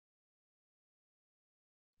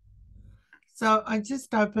So I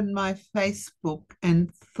just opened my Facebook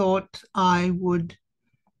and thought I would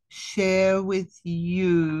share with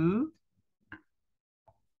you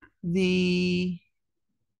the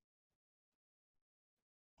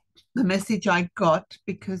message I got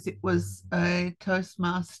because it was a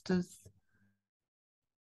Toastmasters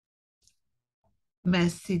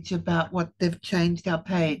message about what they've changed our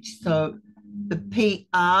page. So the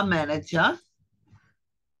PR manager,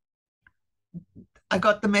 I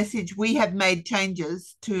got the message, we have made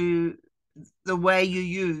changes to the way you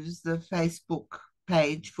use the Facebook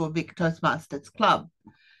page for Vic Toastmasters Club.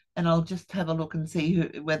 And I'll just have a look and see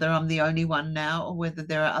whether I'm the only one now or whether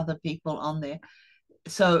there are other people on there.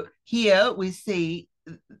 So here we see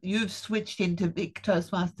you've switched into Vic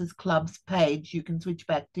Toastmasters Club's page. You can switch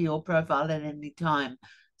back to your profile at any time.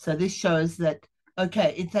 So this shows that,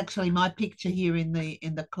 okay, it's actually my picture here in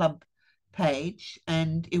the club page,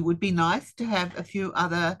 and it would be nice to have a few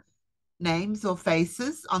other names or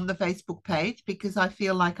faces on the Facebook page because I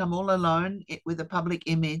feel like I'm all alone with a public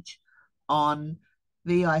image on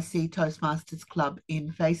V.I.C Toastmasters Club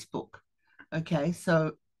in Facebook. Okay,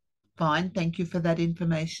 so fine. Thank you for that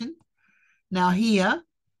information. Now here,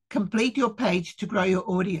 complete your page to grow your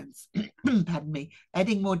audience. Pardon me.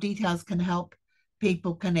 Adding more details can help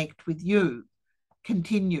people connect with you.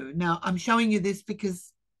 Continue. Now I'm showing you this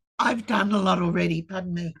because I've done a lot already.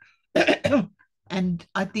 Pardon me. And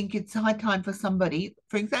I think it's high time for somebody,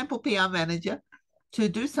 for example, PR manager, to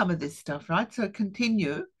do some of this stuff, right? So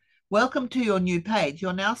continue. Welcome to your new page.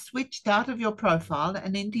 You're now switched out of your profile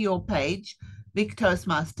and into your page, Vic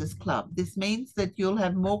Toastmasters Club. This means that you'll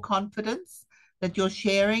have more confidence that you're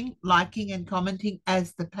sharing, liking, and commenting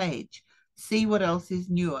as the page. See what else is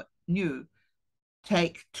new.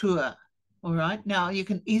 Take tour. All right. Now you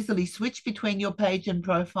can easily switch between your page and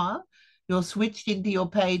profile. You're switched into your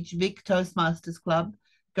page, Vic Toastmasters Club.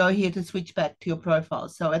 Go here to switch back to your profile.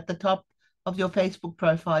 So at the top of your Facebook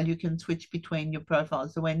profile, you can switch between your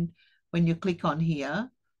profiles. So when you click on here,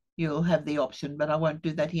 you'll have the option, but I won't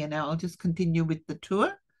do that here now. I'll just continue with the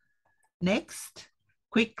tour. Next,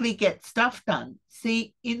 quickly get stuff done.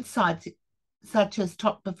 See insights such as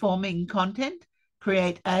top performing content,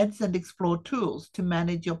 create ads, and explore tools to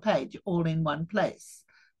manage your page all in one place.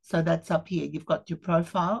 So that's up here. You've got your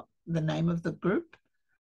profile, the name of the group,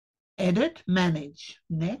 edit, manage.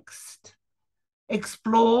 Next,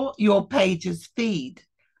 explore your page's feed.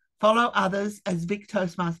 Follow others as Vic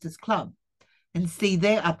Toastmasters Club and see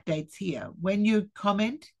their updates here. When you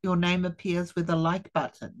comment, your name appears with a like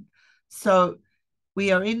button. So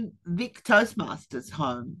we are in Vic Toastmasters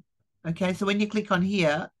home. Okay, so when you click on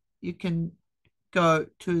here, you can go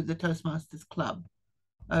to the Toastmasters Club.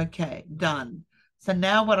 Okay, done. So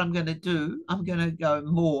now what I'm going to do, I'm going to go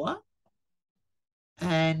more.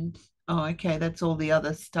 And, oh, okay, that's all the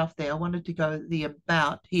other stuff there. I wanted to go the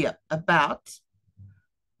about here, about.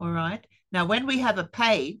 All right. Now, when we have a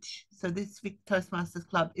page, so this Vic Toastmasters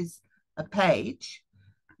Club is a page,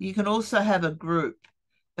 you can also have a group.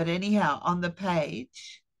 But anyhow, on the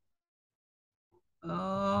page,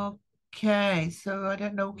 okay, so I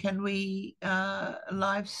don't know, can we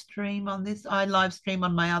live stream on this? I live stream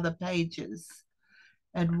on my other pages.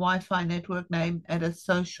 And Wi-Fi network name, add a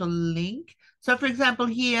social link. So for example,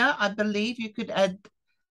 here, I believe you could add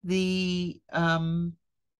the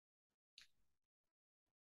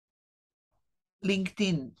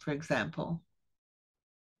LinkedIn, for example,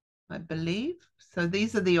 I believe. So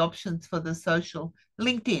these are the options for the social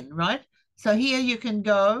LinkedIn, right? So here you can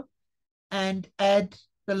go and add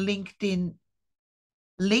the LinkedIn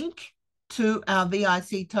link to our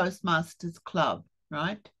V.I.C Toastmasters Club,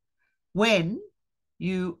 right? When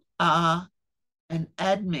you are an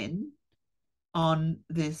admin on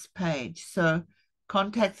this page. So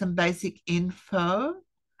contact some basic info,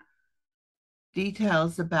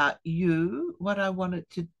 details about you, what I wanted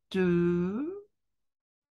to do,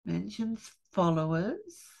 mentions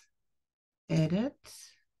followers, edit,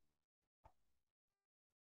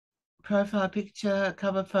 profile picture,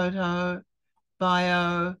 cover photo,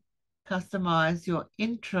 bio, customize your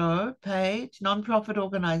intro page, nonprofit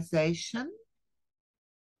organization,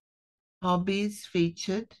 hobbies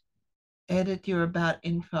featured, edit your about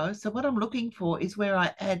info. So what I'm looking for is where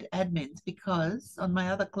I add admins, because on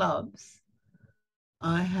my other clubs,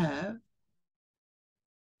 I have,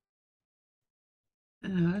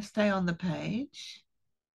 stay on the page,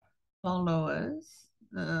 followers.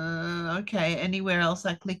 Okay, anywhere else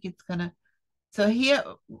I click, it's gonna. So here,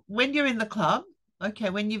 when you're in the club, okay,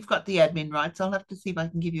 when you've got the admin rights, I'll have to see if I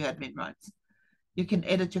can give you admin rights. You can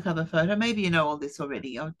edit your cover photo. Maybe you know all this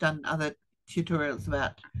already. I've done other tutorials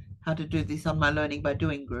about how to do this on my Learning by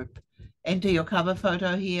Doing group. Enter your cover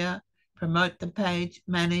photo here, promote the page,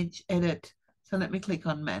 manage, edit. So let me click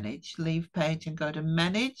on manage, leave page and go to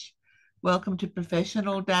manage. Welcome to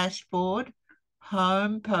professional dashboard,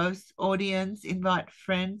 home, posts, audience, invite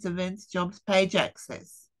friends, events, jobs, page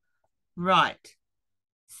access. Right.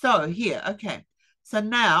 So here, okay. So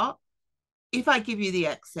now if I give you the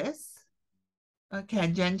access, okay,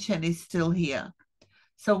 Jen Chen is still here.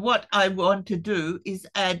 So what I want to do is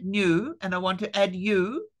add new, and I want to add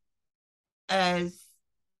you as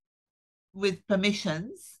with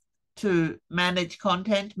permissions to manage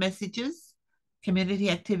content, messages, community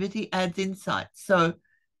activity, ads, insights. So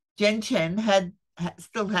Jen Chen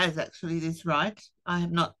still has actually this right. I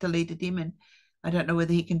have not deleted him, and I don't know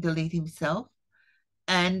whether he can delete himself.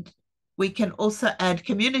 And we can also add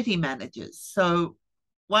community managers. So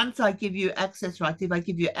once I give you access rights, if I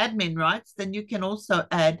give you admin rights, then you can also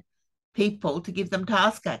add people to give them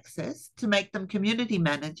task access to make them community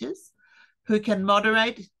managers who can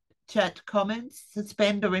moderate, chat comments,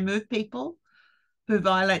 suspend or remove people who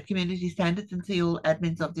violate community standards and see all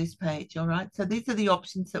admins of this page. All right. So these are the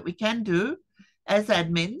options that we can do as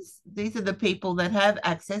admins. These are the people that have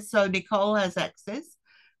access. So Nicole has access.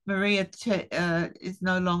 Maria is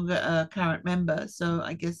no longer a current member. So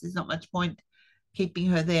I guess there's not much point keeping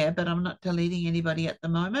her there, but I'm not deleting anybody at the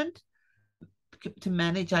moment. To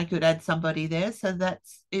manage, I could add somebody there. So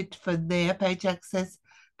that's it for their page access.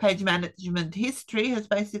 Page management history has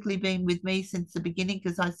basically been with me since the beginning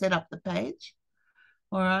because I set up the page.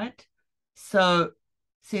 All right. So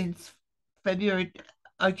since February,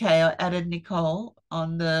 okay, I added Nicole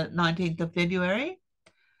on the 19th of February.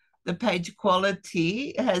 The page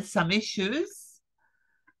quality has some issues.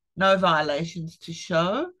 No violations to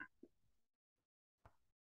show.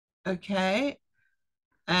 Okay.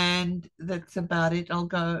 And that's about it. I'll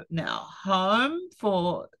go now home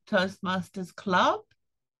for Toastmasters Club.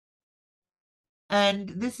 And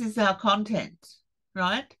this is our content,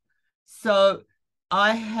 right? So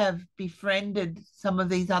I have befriended some of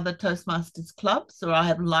these other Toastmasters clubs, or I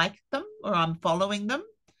have liked them, or I'm following them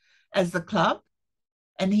as the club.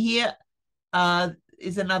 And here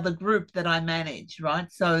is another group that I manage,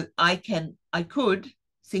 right? So I could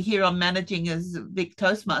see here I'm managing as Vic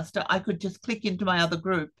Toastmaster. I could just click into my other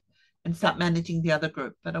group and start managing the other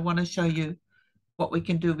group. But I want to show you what we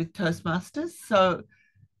can do with Toastmasters. So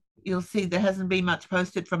you'll see there hasn't been much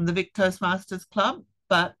posted from the Vic Toastmasters Club,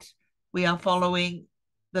 but we are following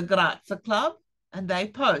the Grazia Club and they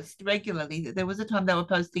post regularly. There was a time they were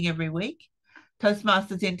posting every week.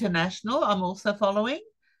 Toastmasters International, I'm also following,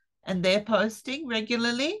 and they're posting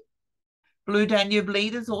regularly. Blue Danube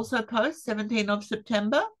Leaders also post 17th of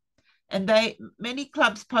September. And many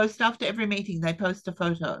clubs post after every meeting, they post a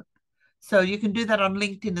photo. So you can do that on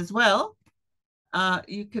LinkedIn as well.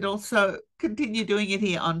 You could also continue doing it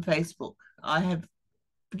here on Facebook. I have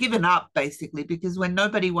given up basically because when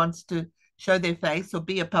nobody wants to show their face or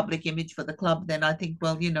be a public image for the club, then I think,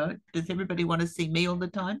 well, does everybody want to see me all the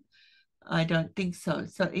time? I don't think so.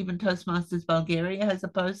 So even Toastmasters Bulgaria has a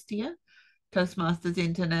post here, Toastmasters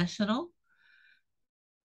International,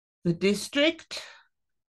 the district,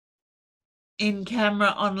 in camera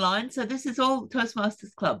online. So this is all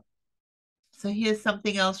Toastmasters Club. So here's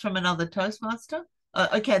something else from another Toastmaster.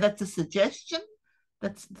 Okay, that's a suggestion.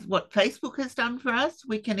 That's what Facebook has done for us.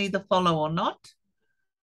 We can either follow or not.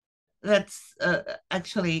 That's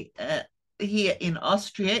actually here in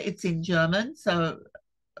Austria. It's in German, so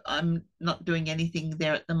I'm not doing anything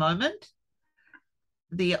there at the moment.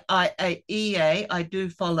 The IAEA, I do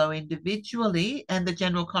follow individually, and the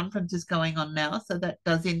General Conference is going on now, so that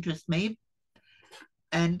does interest me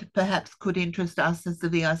and perhaps could interest us as the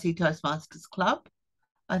V.I.C Toastmasters Club.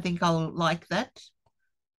 I think I'll like that.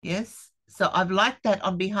 Yes. So I've liked that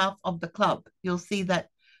on behalf of the club. You'll see that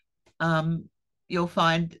you'll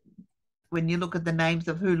find when you look at the names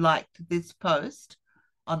of who liked this post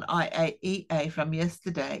on IAEA from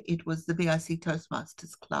yesterday, it was the V.I.C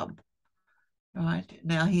Toastmasters Club. Right.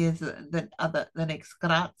 Now here's the next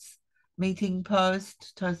Graz meeting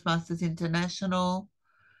post, Toastmasters International.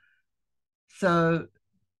 So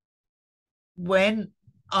when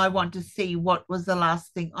I want to see what was the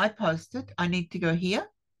last thing I posted, I need to go here,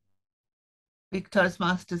 Big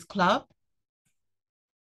Toastmasters Club.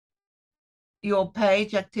 Your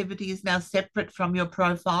page activity is now separate from your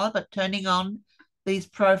profile, but turning on these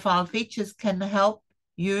profile features can help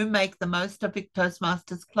you make the most of Big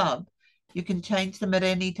Toastmasters Club. You can change them at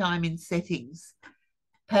any time in settings.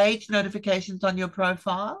 Page notifications on your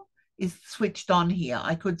profile is switched on here.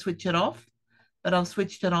 I could switch it off, but I've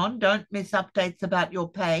switched it on. Don't miss updates about your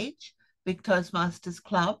page, Big Toastmasters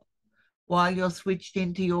Club, while you're switched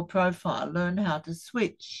into your profile. Learn how to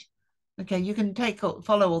switch Okay, you can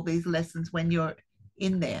follow all these lessons when you're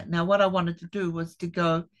in there. Now, what I wanted to do was to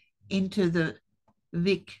go into the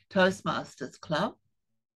Vic Toastmasters Club.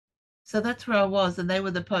 So that's where I was, and they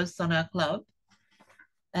were the posts on our club.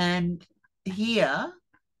 And here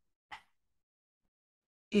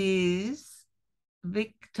is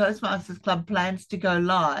Vic Toastmasters Club plans to go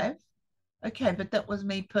live. Okay, but that was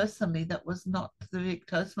me personally. That was not the Vic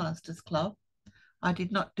Toastmasters Club. I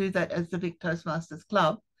did not do that as the Vic Toastmasters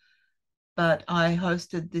Club, but I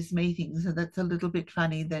hosted this meeting. So that's a little bit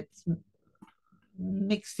funny. That's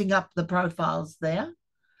mixing up the profiles there.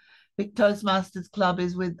 Vic Toastmasters Club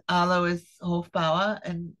is with Alois Hofbauer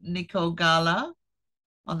and Nicole Gala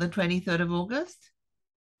on the 23rd of August.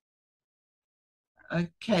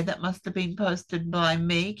 Okay, that must have been posted by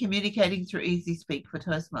me. Communicating through Easy Speak for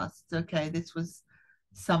Toastmasters. Okay, this was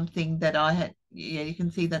something that I had. Yeah, you can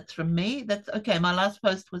see that's from me. That's okay. My last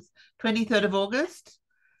post was 23rd of August,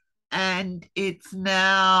 and it's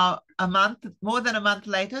now a month, more than a month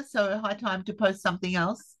later. So high time to post something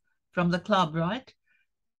else from the club, right?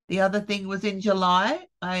 The other thing was in July.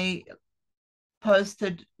 I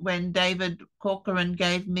posted when David Corcoran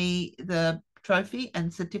gave me the trophy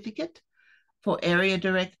and certificate for Area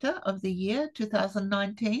Director of the Year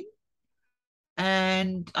 2019.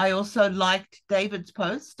 And I also liked David's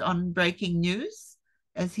post on breaking news,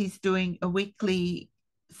 as he's doing a weekly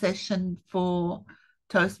session for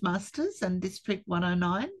Toastmasters and District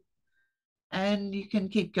 109. And you can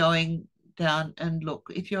keep going down and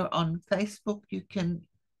look. If you're on Facebook, you can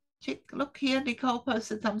check. Look here, Nicole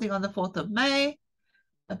posted something on the 4th of May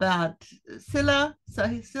about Scylla.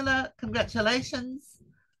 So Scylla, congratulations.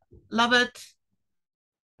 Love it.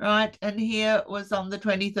 Right. And here was on the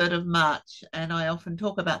 23rd of March. And I often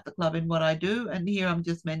talk about the club in what I do. And here I'm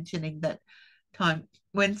just mentioning that time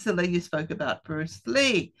when Scylla, you spoke about Bruce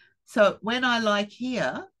Lee. So when I like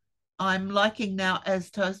here, I'm liking now as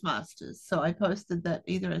Toastmasters. So I posted that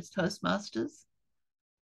either as Toastmasters.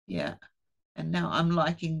 Yeah. And now I'm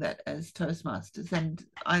liking that as Toastmasters. And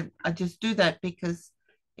I just do that because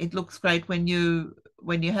it looks great when you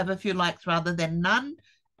have a few likes rather than none.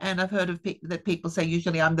 And I've heard of that people say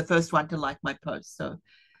usually I'm the first one to like my post. So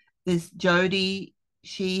there's Jody.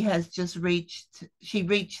 She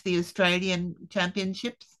reached the Australian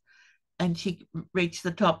Championships, and she reached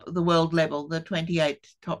the world level, the 28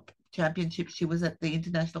 top championships. She was at the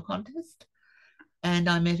international contest. And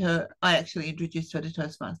I met her. I actually introduced her to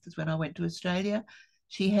Toastmasters when I went to Australia.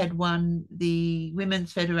 She had won the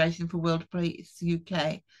Women's Federation for World Peace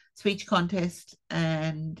UK speech contest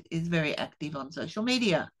and is very active on social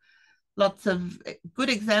media. Lots of good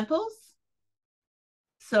examples.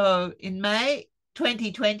 So in May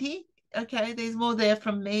 2020, okay, there's more there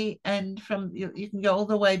from me, and from you can go all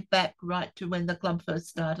the way back right to when the club first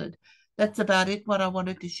started. That's about it, what I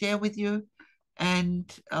wanted to share with you.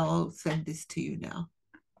 And I'll send this to you now.